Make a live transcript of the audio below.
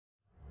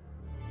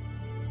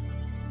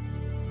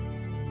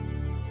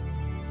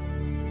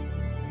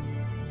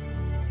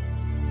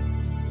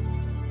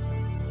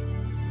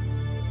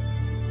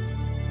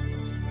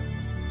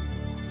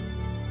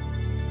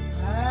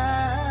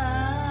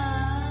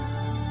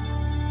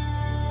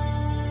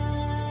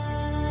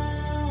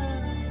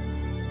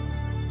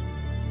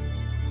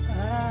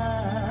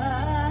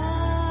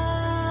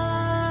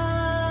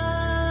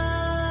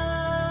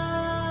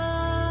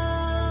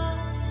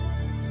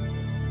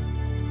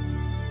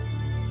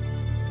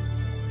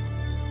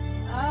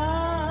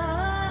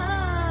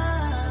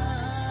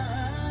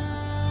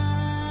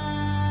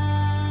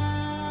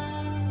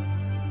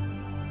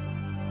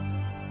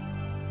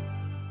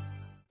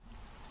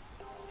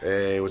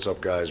what's up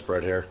guys,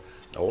 Brett here.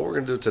 Now what we're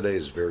going to do today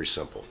is very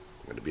simple.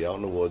 I'm going to be out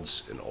in the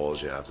woods and all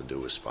you have to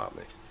do is spot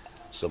me.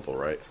 Simple,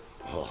 right?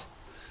 Oh,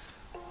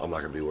 I'm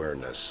not going to be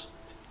wearing this.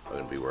 I'm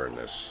going to be wearing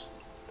this.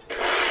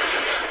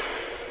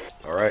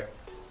 Alright,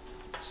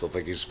 still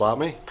think you spot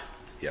me?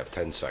 You have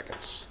 10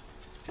 seconds.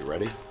 You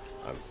ready?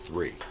 On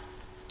 3,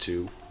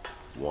 2,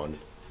 1,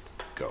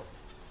 go.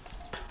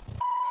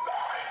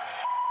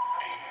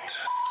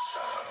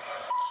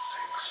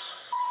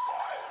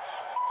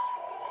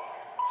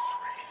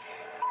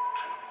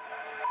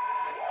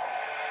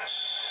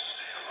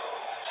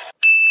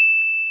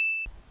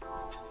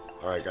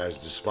 Alright guys,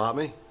 did you spot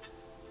me?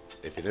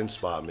 If you didn't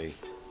spot me,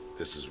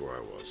 this is where I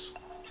was.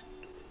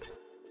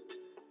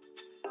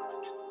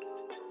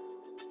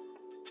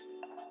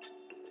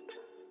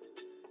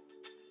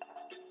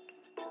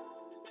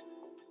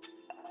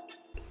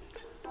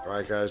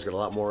 Alright guys, got a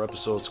lot more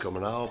episodes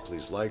coming out.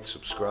 Please like,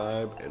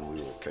 subscribe, and we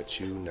will catch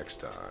you next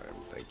time.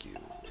 Thank you.